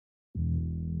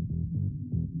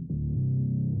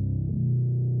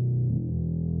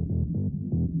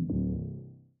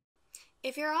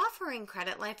If you're offering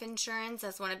credit life insurance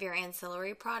as one of your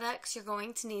ancillary products, you're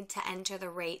going to need to enter the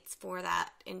rates for that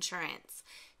insurance.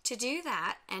 To do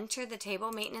that, enter the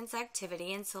table maintenance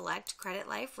activity and select credit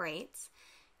life rates.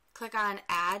 Click on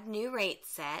Add New Rate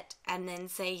Set and then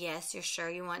say yes, you're sure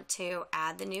you want to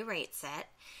add the new rate set.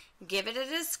 Give it a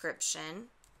description.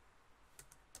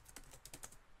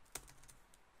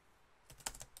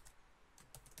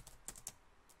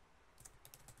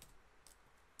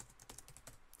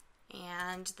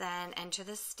 And then enter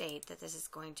the state that this is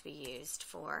going to be used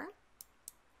for.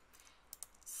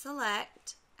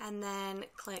 Select and then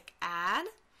click Add.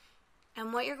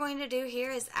 And what you're going to do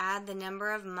here is add the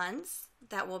number of months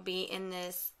that will be in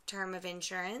this term of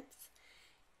insurance.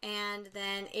 And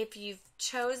then if you've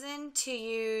chosen to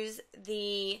use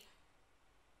the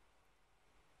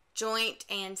joint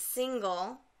and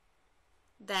single,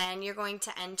 then you're going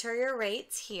to enter your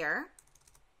rates here.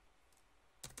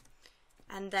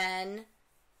 And then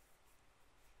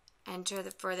enter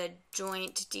for the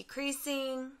joint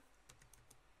decreasing,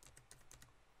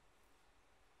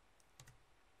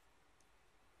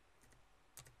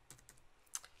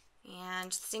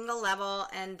 and single level,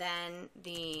 and then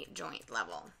the joint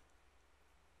level.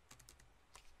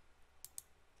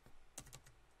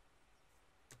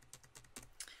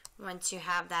 Once you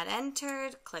have that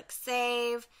entered, click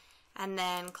Save, and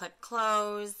then click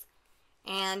Close.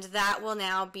 And that will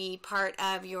now be part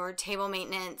of your table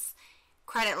maintenance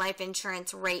credit life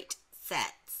insurance rate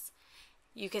sets.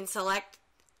 You can select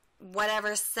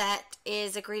whatever set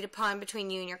is agreed upon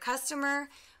between you and your customer.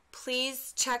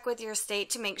 Please check with your state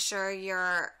to make sure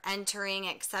you're entering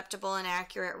acceptable and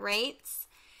accurate rates.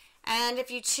 And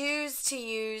if you choose to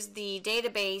use the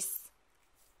database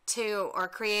or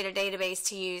create a database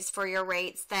to use for your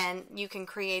rates, then you can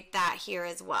create that here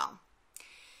as well.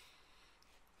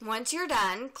 Once you're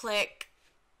done, click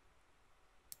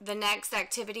the next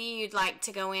activity you'd like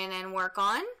to go in and work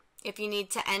on. If you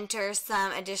need to enter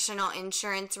some additional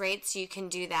insurance rates, you can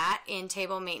do that in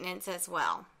table maintenance as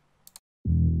well.